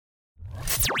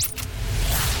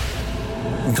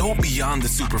Go beyond the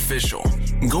superficial.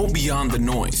 Go beyond the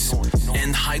noise.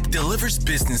 EndHype delivers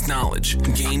business knowledge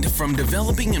gained from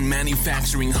developing and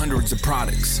manufacturing hundreds of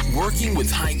products, working with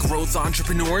high-growth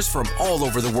entrepreneurs from all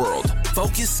over the world.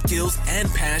 Focus, skills, and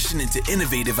passion into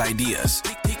innovative ideas.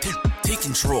 Take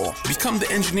control. Become the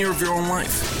engineer of your own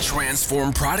life.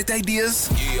 Transform product ideas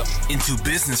into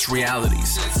business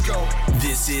realities. Let's go.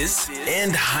 This is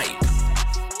EndHype.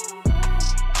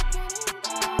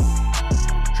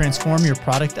 Transform your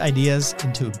product ideas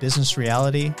into a business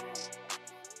reality.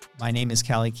 My name is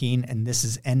Callie Keene, and this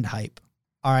is EndHype.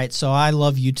 All right, so I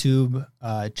love YouTube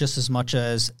just as much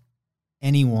as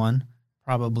anyone,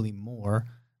 probably more.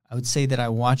 I would say that I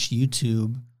watch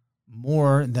YouTube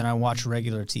more than I watch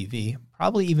regular TV,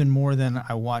 probably even more than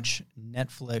I watch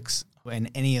Netflix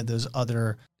and any of those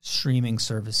other streaming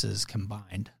services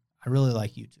combined. I really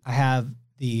like YouTube. I have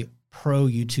the Pro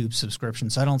YouTube subscription,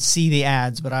 so I don't see the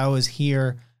ads, but I always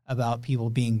hear about people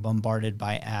being bombarded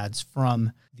by ads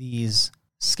from these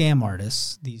scam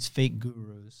artists, these fake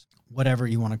gurus, whatever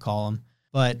you want to call them.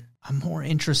 But I'm more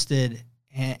interested,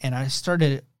 and I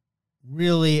started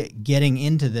really getting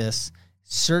into this,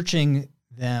 searching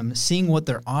them, seeing what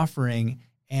they're offering,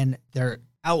 and their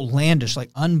outlandish,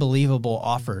 like unbelievable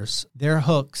offers. Their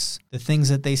hooks, the things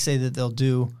that they say that they'll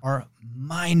do are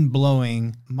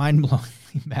mind-blowingly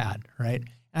bad, right?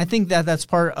 And I think that that's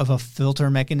part of a filter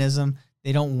mechanism.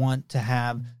 They don't want to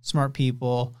have smart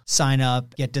people sign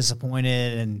up, get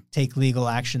disappointed, and take legal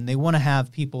action. They want to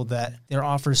have people that their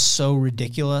offer's so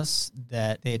ridiculous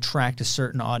that they attract a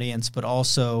certain audience, but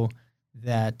also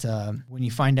that when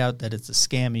you find out that it's a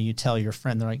scam and you tell your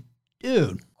friend, they're like,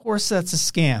 dude, of course that's a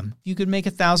scam. If you could make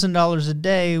 $1,000 a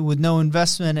day with no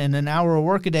investment and an hour of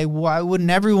work a day, why wouldn't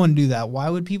everyone do that?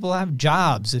 Why would people have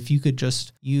jobs if you could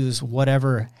just use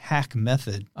whatever hack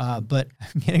method? But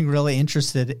I'm getting really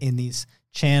interested in these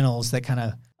channels that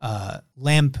kind of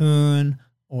lampoon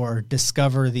or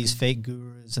discover these fake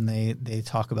gurus, and they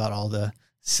talk about all the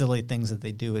silly things that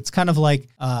they do. It's kind of like,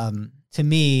 to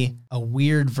me, a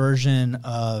weird version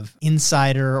of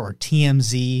Insider or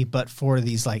TMZ, but for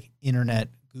these like internet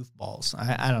goofballs.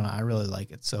 I don't know. I really like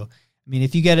it. So, I mean,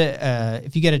 if you get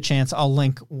a chance, I'll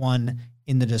link one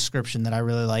in the description that I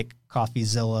really like.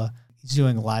 CoffeeZilla. He's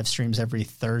doing live streams every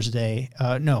Thursday.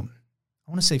 No, I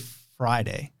want to say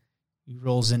Friday. He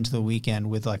rolls into the weekend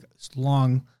with like a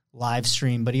long live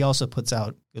stream, but he also puts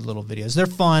out good little videos. They're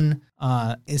fun.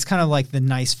 It's kind of like the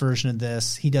nice version of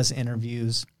this. He does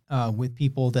interviews with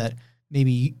people that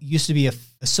maybe used to be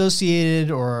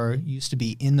associated or used to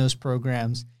be in those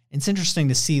programs. It's interesting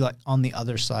to see like on the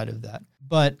other side of that.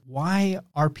 But why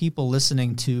are people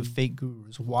listening to fake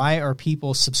gurus? Why are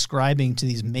people subscribing to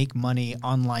these make money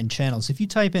online channels? If you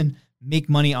type in make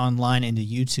money online into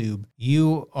YouTube,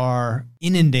 you are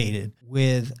inundated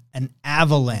with an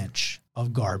avalanche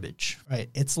of garbage, right?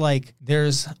 It's like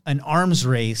there's an arms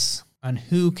race on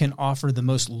who can offer the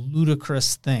most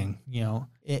ludicrous thing. You know,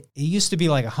 it used to be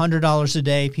like $100 a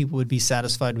day. People would be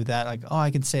satisfied with that. Like, oh,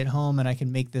 I can stay at home and I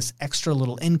can make this extra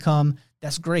little income.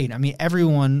 That's great. I mean,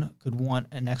 everyone could want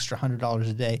an extra $100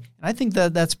 a day. And I think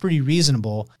that that's pretty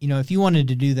reasonable. You know, if you wanted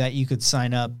to do that, you could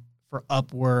sign up for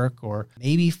Upwork or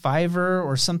maybe Fiverr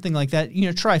or something like that. You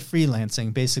know, try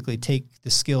freelancing. Basically take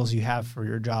the skills you have for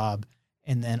your job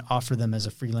and then offer them as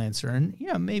a freelancer. And, you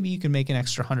know, maybe you can make an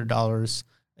extra $100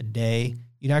 a day.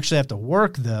 You'd actually have to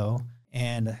work though.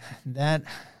 And that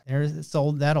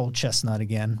old chestnut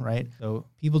again, right? So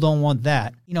people don't want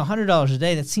that. You know, $100 a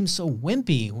day, that seems so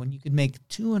wimpy when you could make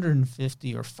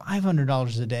 $250 or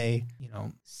 $500 a day, you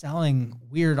know, selling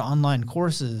weird online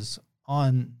courses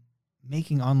on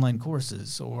making online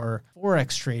courses or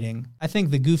Forex trading. I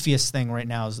think the goofiest thing right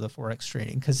now is the Forex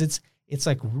trading because it's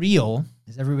like real.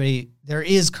 There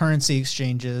is currency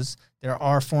exchanges. There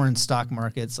are foreign stock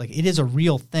markets. Like it is a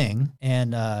real thing.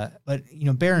 And, but you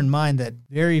know, bear in mind that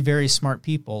very, very smart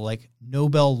people like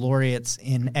Nobel laureates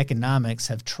in economics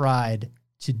have tried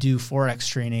to do Forex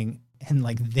trading and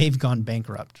like they've gone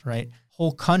bankrupt, right?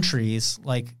 Whole countries,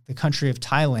 like the country of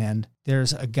Thailand,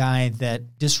 there's a guy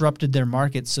that disrupted their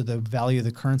market so the value of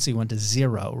the currency went to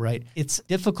zero, right? It's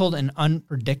difficult and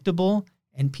unpredictable,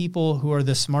 and people who are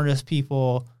the smartest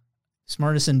people,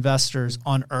 smartest investors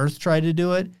on earth try to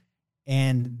do it,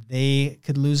 and they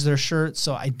could lose their shirt.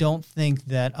 So I don't think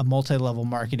that a multi-level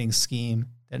marketing scheme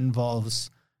that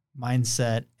involves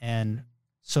mindset and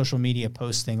social media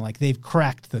posting, like they've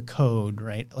cracked the code,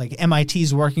 right? Like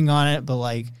MIT's working on it, but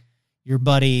like your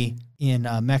buddy in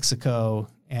Mexico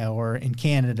or in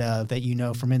Canada that you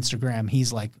know from Instagram,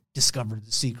 he's like discovered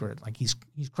the secret. Like he's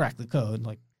cracked the code.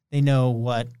 Like they know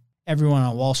what everyone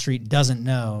on Wall Street doesn't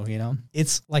know, you know?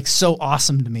 It's like so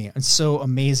awesome to me. It's so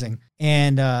amazing.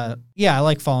 And I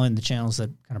like following the channels that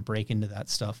kind of break into that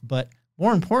stuff. But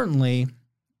more importantly,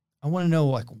 I want to know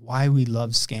like why we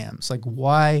love scams. Like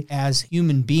why as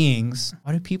human beings,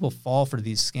 why do people fall for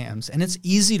these scams? And it's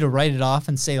easy to write it off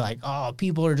and say like, oh,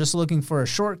 people are just looking for a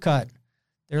shortcut.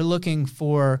 They're looking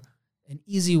for an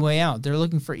easy way out. They're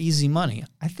looking for easy money.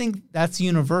 I think that's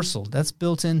universal. That's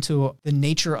built into the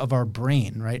nature of our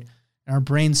brain, right? And our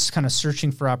brain's kind of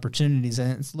searching for opportunities,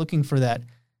 and it's looking for that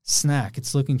snack.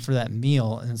 It's looking for that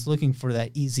meal, and it's looking for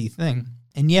that easy thing.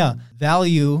 And yeah,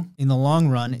 value in the long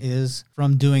run is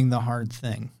from doing the hard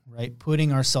thing, right?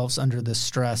 Putting ourselves under the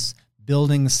stress,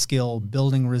 building skill,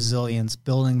 building resilience,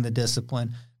 building the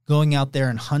discipline, going out there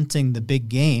and hunting the big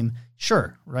game.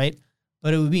 Sure, right?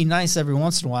 But it would be nice every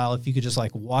once in a while if you could just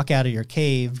like walk out of your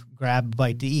cave, grab a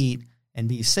bite to eat, and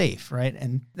be safe, right?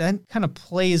 And that kind of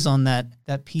plays on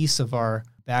that piece of our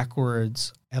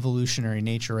backwards evolutionary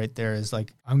nature right there is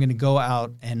like, I'm going to go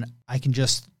out and I can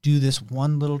just do this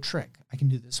one little trick. I can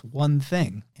do this one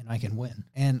thing and I can win.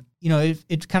 And, you know,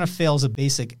 it kind of fails a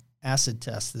basic acid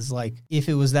test. Is like, if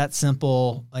it was that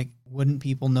simple, like, wouldn't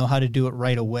people know how to do it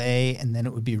right away and then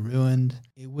it would be ruined?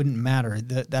 It wouldn't matter.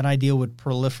 That idea would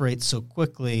proliferate so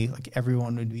quickly, like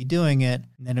everyone would be doing it,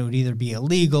 and then it would either be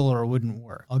illegal or it wouldn't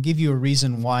work. I'll give you a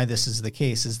reason why this is the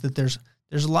case, is that there's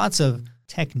lots of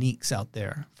techniques out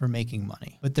there for making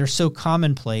money, but they're so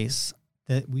commonplace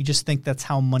that we just think that's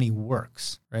how money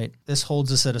works, right? This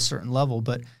holds us at a certain level,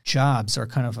 but jobs are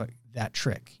kind of like that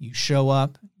trick. You show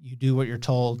up, you do what you're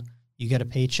told, you get a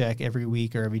paycheck every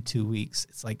week or every 2 weeks.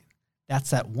 It's like,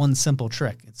 that's that one simple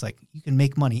trick. It's like you can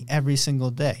make money every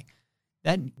single day.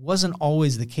 That wasn't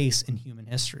always the case in human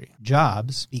history.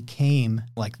 Jobs became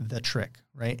like the trick,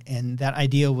 right? And that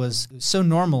idea was so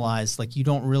normalized, like you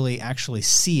don't really actually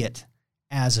see it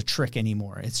as a trick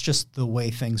anymore. It's just the way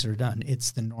things are done.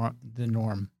 It's the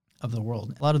norm of the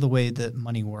world. A lot of the way that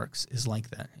money works is like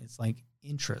that. It's like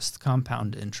interest,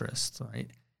 compound interest, right?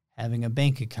 Having a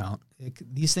bank account.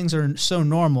 These things are so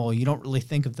normal, you don't really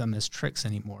think of them as tricks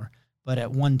anymore. But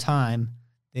at one time,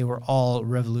 they were all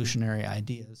revolutionary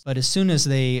ideas. But as soon as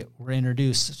they were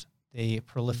introduced, they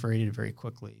proliferated very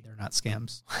quickly. They're not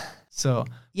scams. So,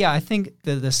 yeah, I think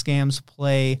that the scams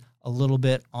play a little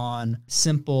bit on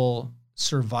simple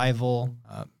survival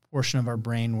portion of our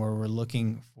brain where we're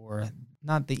looking for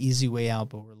not the easy way out,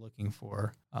 but we're looking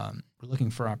for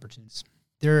opportunities.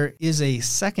 There is a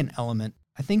second element.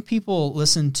 I think people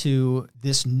listen to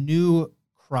this new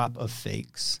crop of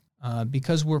fakes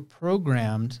because we're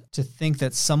programmed to think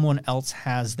that someone else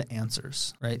has the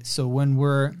answers, right? So when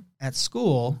we're at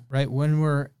school, right, when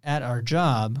we're at our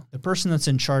job, the person that's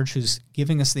in charge who's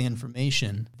giving us the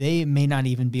information, they may not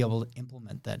even be able to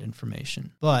implement that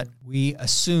information. But we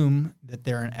assume that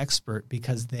they're an expert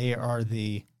because they are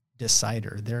the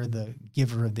decider. They're the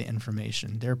giver of the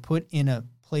information. They're put in a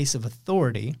place of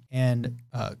authority, and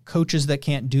coaches that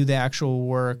can't do the actual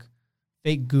work,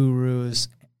 fake gurus,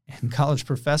 and college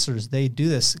professors, they do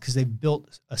this because they've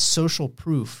built a social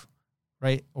proof,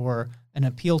 right? Or an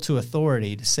appeal to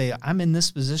authority to say, I'm in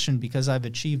this position because I've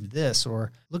achieved this,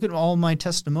 or look at all my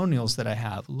testimonials that I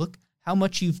have. Look how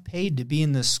much you've paid to be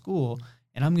in this school,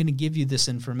 and I'm going to give you this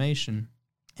information.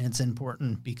 And it's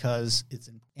important because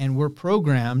and we're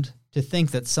programmed to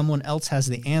think that someone else has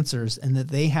the answers and that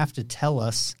they have to tell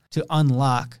us to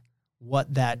unlock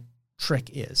what that trick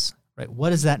is, right?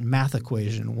 What is that math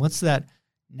equation? What's that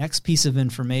next piece of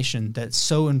information that's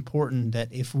so important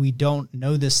that if we don't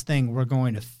know this thing, we're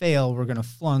going to fail, we're going to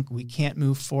flunk, we can't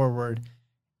move forward,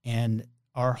 and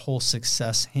our whole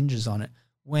success hinges on it.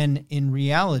 When in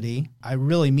reality, I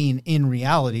really mean in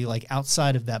reality, like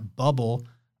outside of that bubble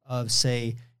of,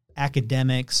 say,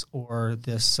 academics or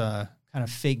this kind of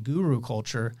fake guru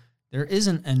culture, there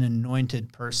isn't an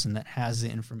anointed person that has the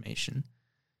information.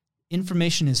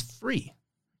 Information is free.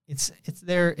 It's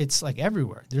there. It's like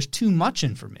everywhere. There's too much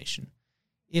information.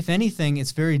 If anything,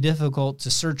 it's very difficult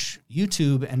to search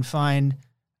YouTube and find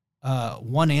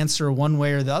one answer one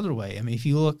way or the other way. I mean, if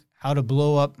you look how to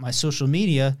blow up my social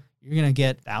media, you're going to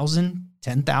get 1,000,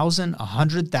 10,000,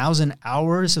 100,000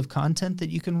 hours of content that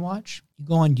you can watch. You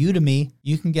go on Udemy,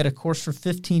 you can get a course for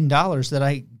 $15 that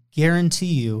I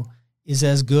guarantee you is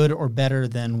as good or better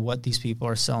than what these people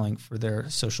are selling for their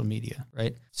social media,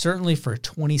 right? Certainly for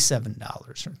 $27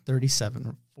 or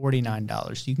 $37 or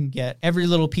 $49, you can get every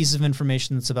little piece of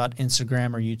information that's about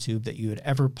Instagram or YouTube that you would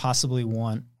ever possibly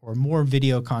want, or more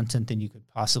video content than you could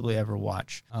possibly ever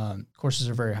watch. Courses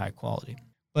are very high quality.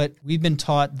 But we've been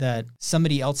taught that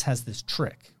somebody else has this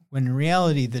trick, when in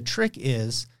reality, the trick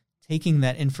is taking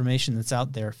that information that's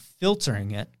out there,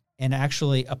 filtering it, and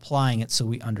actually applying it so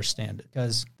we understand it.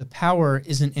 Because the power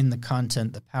isn't in the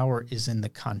content, the power is in the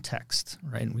context,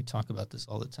 right? And we talk about this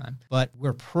all the time. But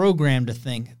we're programmed to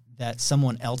think that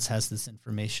someone else has this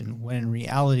information, when in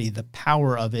reality, the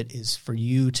power of it is for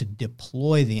you to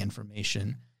deploy the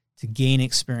information to gain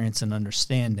experience and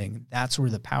understanding. That's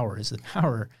where the power is. The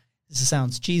power, this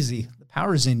sounds cheesy, the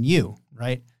power is in you,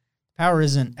 right? Power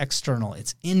isn't external,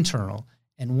 it's internal.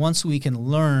 And once we can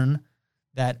learn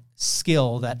that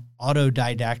skill, that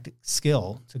autodidactic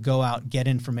skill to go out, get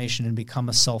information and become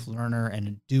a self-learner and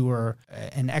a doer,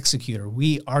 an executor,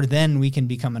 we can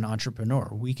become an entrepreneur.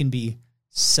 We can be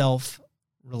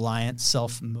self-reliant,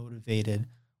 self-motivated.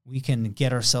 We can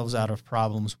get ourselves out of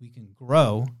problems. We can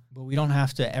grow, but we don't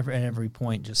have to at every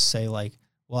point just say like,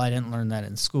 well, I didn't learn that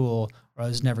in school, or I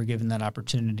was never given that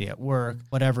opportunity at work,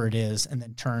 whatever it is, and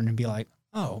then turn and be like,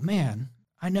 oh man,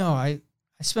 I know I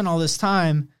spent all this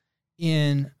time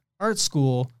in art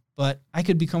school, but I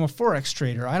could become a Forex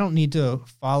trader. I don't need to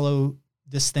follow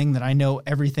this thing that I know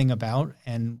everything about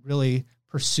and really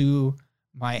pursue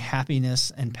my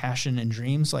happiness and passion and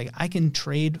dreams. Like, I can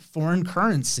trade foreign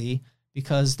currency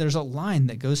because there's a line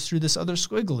that goes through this other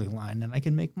squiggly line and I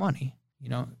can make money. You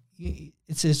know,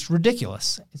 it's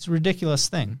ridiculous. It's a ridiculous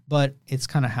thing, but it's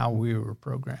kind of how we were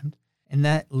programmed. And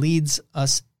that leads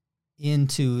us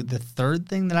into the third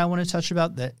thing that I want to touch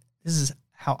about, that this is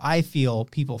how I feel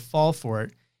people fall for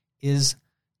it, is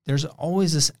there's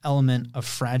always this element of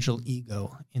fragile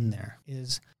ego in there.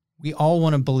 Is we all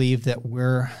want to believe that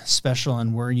we're special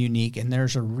and we're unique, and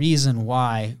there's a reason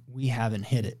why we haven't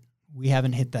hit it. We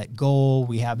haven't hit that goal.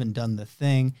 We haven't done the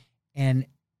thing. And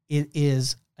it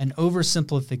is an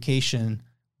oversimplification,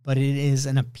 but it is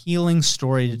an appealing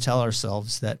story to tell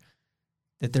ourselves that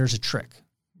there's a trick,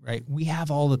 right? We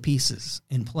have all the pieces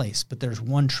in place, but there's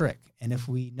one trick. And if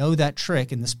we know that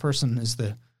trick, and this person is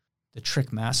the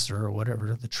trick master or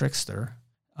whatever, the trickster,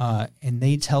 and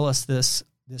they tell us this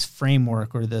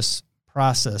framework or this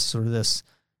process or this,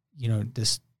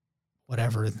 this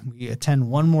whatever, we attend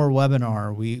one more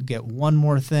webinar, we get one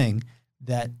more thing,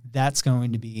 that's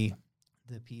going to be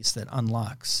the piece that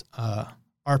unlocks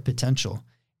our potential.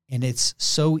 And it's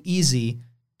so easy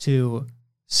to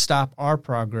stop our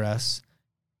progress,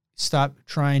 stop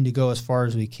trying to go as far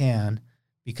as we can,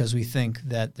 because we think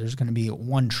that there's going to be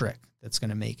one trick that's going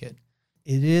to make it.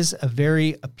 It is a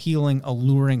very appealing,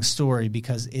 alluring story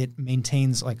because it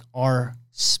maintains like our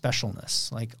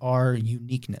specialness, like our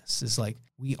uniqueness. Is like,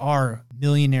 we are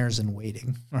millionaires in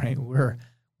waiting, right?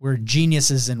 We're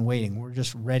geniuses in waiting. We're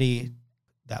just ready,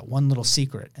 that one little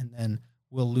secret, and then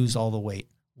we'll lose all the weight.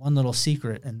 One little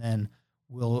secret, and then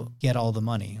we'll get all the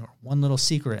money. Or one little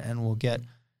secret, and we'll get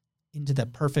into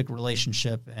that perfect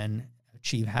relationship and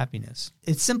achieve happiness.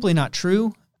 It's simply not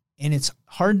true. And it's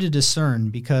hard to discern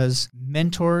because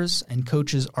mentors and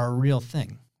coaches are a real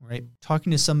thing, right?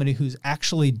 Talking to somebody who's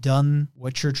actually done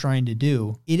what you're trying to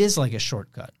do, it is like a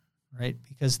shortcut, right?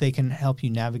 Because they can help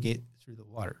you navigate through the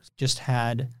waters. Just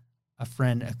had a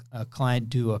friend, a client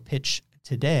do a pitch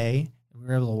today. We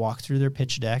were able to walk through their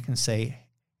pitch deck and say,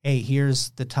 hey, here's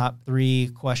the top 3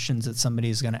 questions that somebody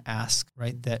is going to ask,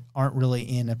 right, that aren't really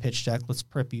in a pitch deck. Let's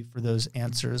prep you for those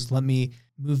answers. Let me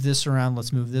move this around.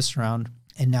 Let's move this around.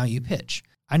 And now you pitch.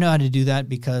 I know how to do that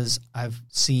because I've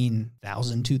seen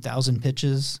 1,000, 2,000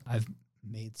 pitches. I've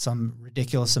made some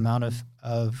ridiculous amount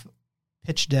of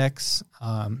pitch decks,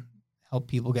 help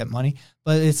people get money.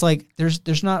 But it's like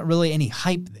there's not really any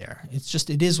hype there. It's just,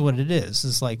 it is what it is.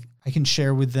 It's like I can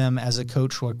share with them as a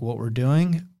coach like what we're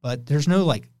doing, but there's no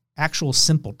like actual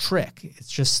simple trick.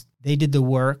 It's just they did the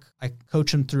work. I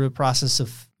coach them through a process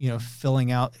of,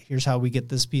 filling out, here's how we get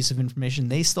this piece of information.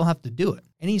 They still have to do it.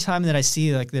 Anytime that I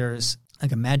see like there's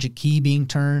like a magic key being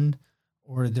turned,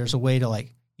 or there's a way to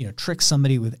like, trick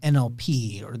somebody with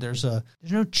NLP, or there's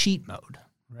no cheat mode,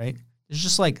 right? There's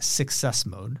just like success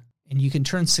mode. And you can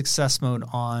turn success mode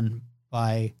on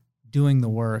by doing the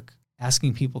work,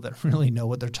 asking people that really know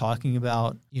what they're talking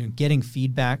about, getting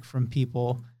feedback from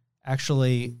people,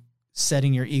 actually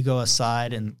setting your ego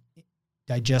aside and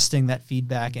digesting that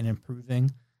feedback and improving.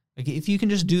 Like if you can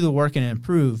just do the work and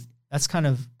improve, that's kind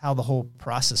of how the whole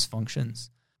process functions.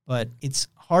 But it's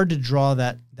hard to draw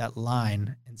that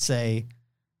line and say,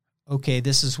 okay,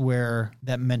 this is where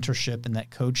that mentorship and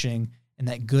that coaching and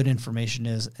that good information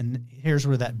is, and here's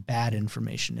where that bad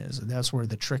information is. And that's where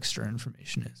the trickster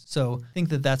information is. So I think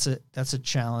that's a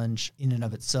challenge in and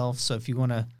of itself. So if you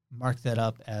want to mark that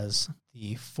up as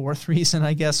the 4th reason,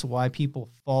 I guess, why people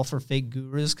fall for fake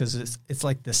gurus, because it's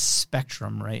like this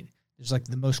spectrum, right? There's like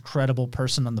the most credible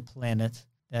person on the planet,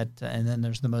 and then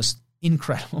there's the most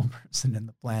incredible person in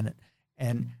the planet.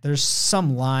 And there's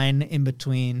some line in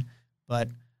between, but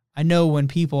I know when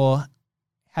people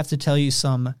have to tell you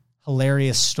some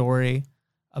hilarious story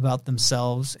about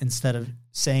themselves instead of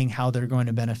saying how they're going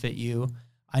to benefit you.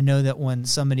 I know that when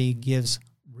somebody gives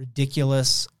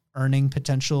ridiculous earning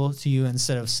potential to you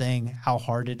instead of saying how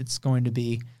hard it's going to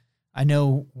be. I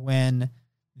know when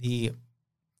the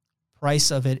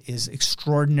price of it is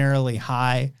extraordinarily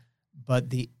high, but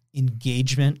the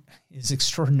engagement is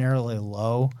extraordinarily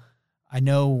low. I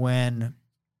know when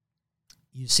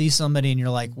you see somebody and you're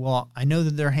like, well, I know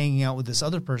that they're hanging out with this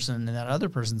other person and that other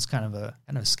person's kind of a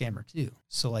scammer too.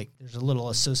 So like there's a little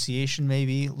association,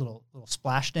 maybe a little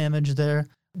splash damage there.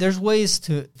 There's ways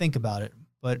to think about it,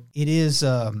 but it is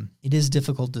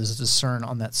difficult to discern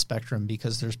on that spectrum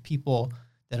because there's people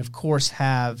that of course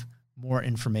have more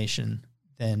information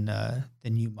than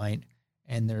you might.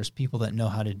 And there's people that know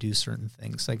how to do certain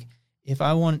things. Like if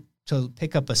I want to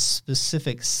pick up a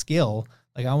specific skill,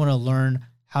 like I want to learn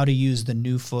how to use the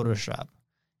new Photoshop,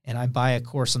 and I buy a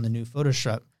course on the new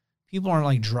Photoshop, people aren't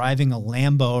like driving a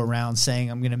Lambo around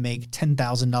saying I'm going to make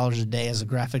 $10,000 a day as a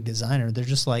graphic designer. They're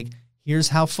just like, here's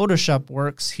how Photoshop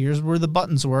works. Here's where the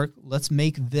buttons work. Let's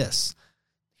make this.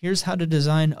 Here's how to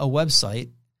design a website.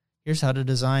 Here's how to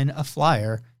design a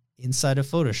flyer inside of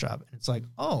Photoshop. And it's like,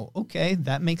 oh, okay,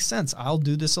 that makes sense. I'll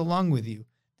do this along with you.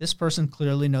 This person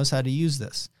clearly knows how to use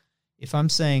this. If I'm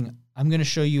saying I'm going to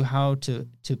show you how to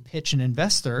pitch an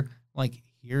investor, like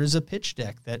here's a pitch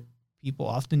deck that people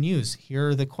often use. Here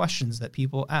are the questions that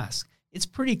people ask. It's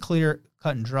pretty clear,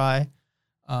 cut and dry.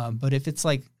 But if it's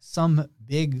like some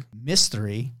big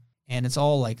mystery and it's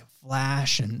all like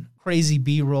flash and crazy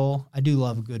B-roll, I do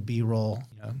love a good B-roll.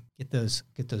 You know, get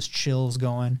those chills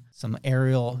going. Some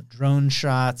aerial drone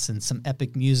shots and some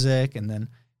epic music, and then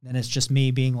it's just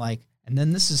me being like, and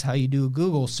then this is how you do a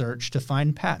Google search to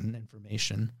find patent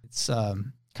information. It's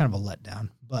kind of a letdown,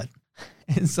 but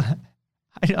it's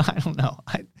I don't know.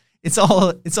 It's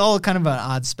all kind of an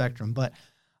odd spectrum. But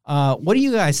what do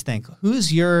you guys think?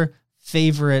 Who's your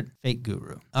favorite fake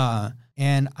guru?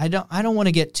 And I don't want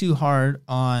to get too hard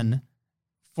on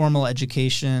formal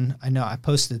education. I know I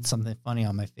posted something funny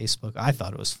on my Facebook. I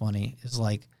thought it was funny. It's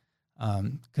like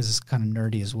because it's kind of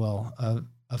nerdy as well.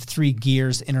 Of three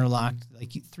gears interlocked,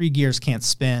 like three gears can't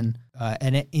spin,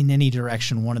 and in any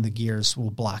direction, one of the gears will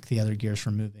block the other gears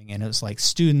from moving. And it was like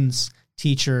students,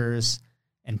 teachers,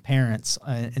 and parents,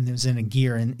 and it was in a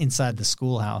gear inside the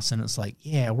schoolhouse. And it's like,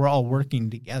 yeah, we're all working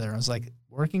together. I was like,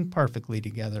 working perfectly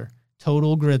together,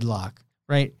 total gridlock,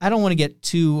 right? I don't want to get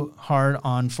too hard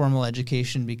on formal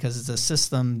education because it's a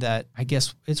system that I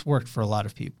guess it's worked for a lot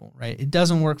of people, right? It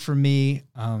doesn't work for me.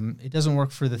 It doesn't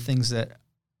work for the things that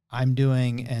I'm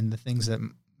doing and the things that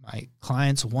my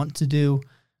clients want to do.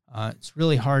 It's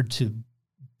really hard to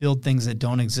build things that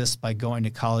don't exist by going to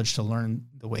college to learn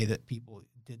the way that people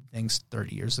did things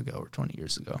 30 years ago or 20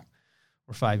 years ago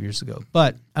or 5 years ago.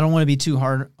 But I don't want to be too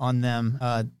hard on them.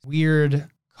 Weird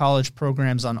college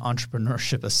programs on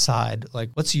entrepreneurship aside, like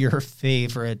what's your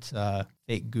favorite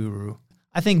fake guru?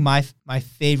 I think my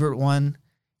favorite one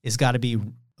is got to be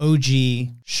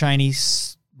OG shiny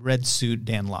red suit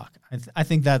Dan Lok. I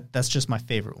think that's just my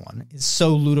favorite one. It's so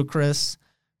ludicrous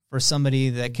for somebody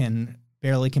that can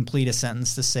barely complete a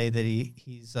sentence to say that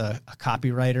he's a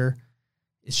copywriter.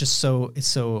 It's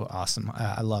so awesome.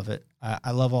 I love it.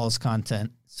 I love all his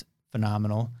content. It's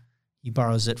phenomenal. He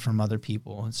borrows it from other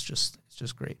people. It's just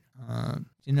great.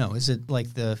 Is it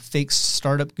like the fake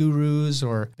startup gurus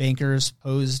or bankers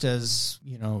posed as,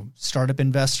 startup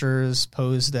investors,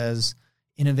 posed as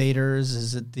innovators?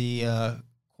 Is it the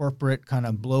corporate kind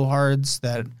of blowhards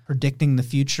that predicting the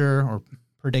future or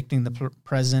predicting the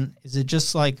present? Is it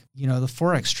just like, the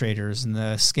Forex traders and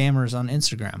the scammers on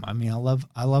Instagram? I mean, I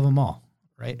love them all,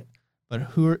 right? But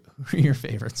who are your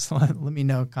favorites? Let me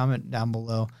know, comment down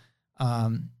below.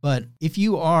 But if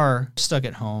you are stuck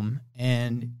at home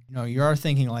and, you are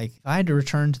thinking like, if I had to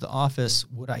return to the office,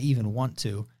 would I even want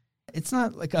to? It's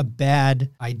not like a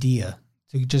bad idea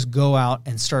to just go out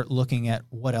and start looking at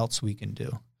what else we can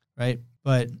do, right?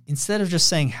 But instead of just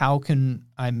saying, how can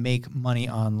I make money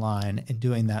online and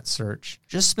doing that search,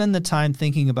 just spend the time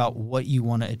thinking about what you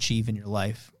want to achieve in your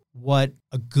life, what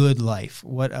a good life,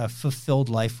 what a fulfilled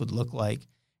life would look like,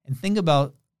 and think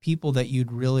about people that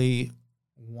you'd really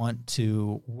want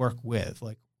to work with,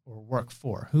 or work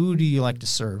for. Who do you like to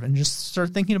serve? And just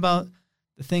start thinking about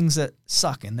the things that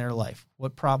suck in their life,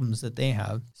 what problems that they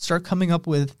have. Start coming up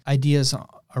with ideas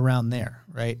around there,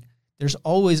 right? There's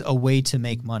always a way to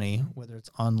make money, whether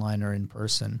it's online or in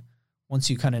person,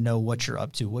 once you kind of know what you're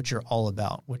up to, what you're all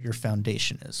about, what your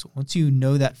foundation is. Once you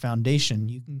know that foundation,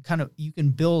 you can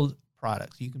build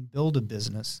product. You can build a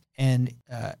business. And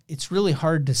it's really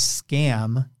hard to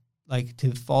scam, like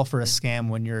to fall for a scam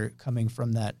when you're coming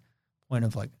from that point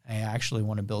of like, I actually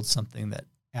want to build something that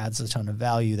adds a ton of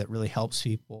value that really helps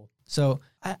people. So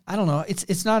I don't know.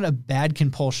 It's not a bad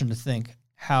compulsion to think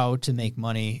how to make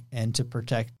money and to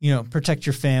protect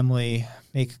your family,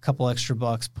 make a couple extra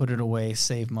bucks, put it away,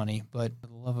 save money. But for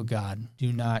the love of God,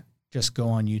 do not just go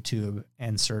on YouTube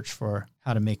and search for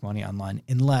how to make money online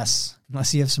unless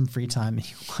you have some free time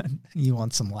and you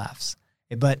want some laughs.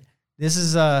 But this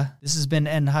has been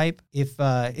End Hype.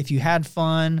 If you had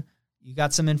fun, you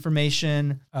got some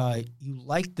information, you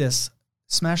liked this,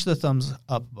 smash the thumbs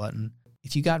up button.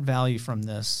 If you got value from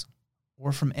this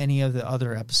or from any of the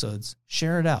other episodes,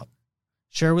 share it out.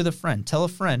 Share with a friend. Tell a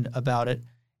friend about it.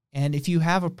 And if you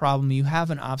have a problem, you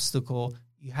have an obstacle,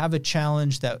 you have a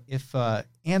challenge that if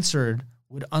answered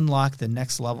would unlock the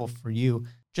next level for you,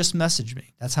 just message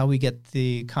me. That's how we get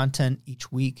the content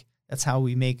each week. That's how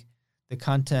we make the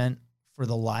content for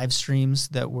the live streams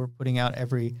that we're putting out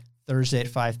every Thursday at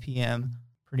 5 p.m.,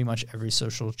 pretty much every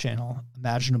social channel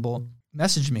imaginable.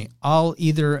 Message me. I'll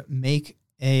either make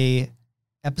a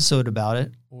episode about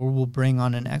it or we'll bring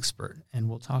on an expert and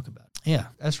we'll talk about it. Yeah,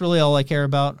 that's really all I care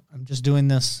about. I'm just doing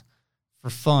this for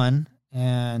fun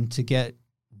and to get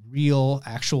real,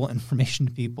 actual information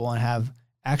to people and have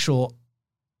actual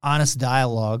honest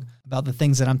dialogue about the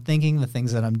things that I'm thinking, the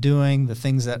things that I'm doing, the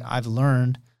things that I've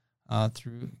learned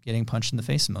through getting punched in the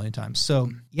face a million times. So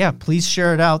yeah, please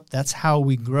share it out. That's how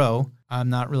we grow. I'm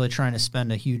not really trying to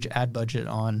spend a huge ad budget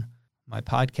on my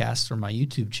podcast or my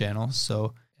YouTube channel.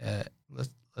 So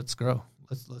let's grow.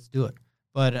 Let's do it.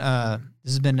 But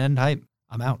this has been End Hype.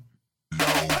 I'm out.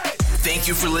 Thank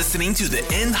you for listening to the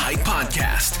End Hype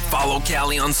Podcast. Follow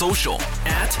Callie on social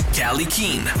at Callie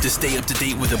Keen to stay up to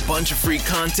date with a bunch of free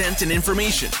content and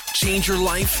information. Change your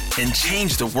life and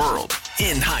change the world.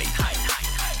 End Hype.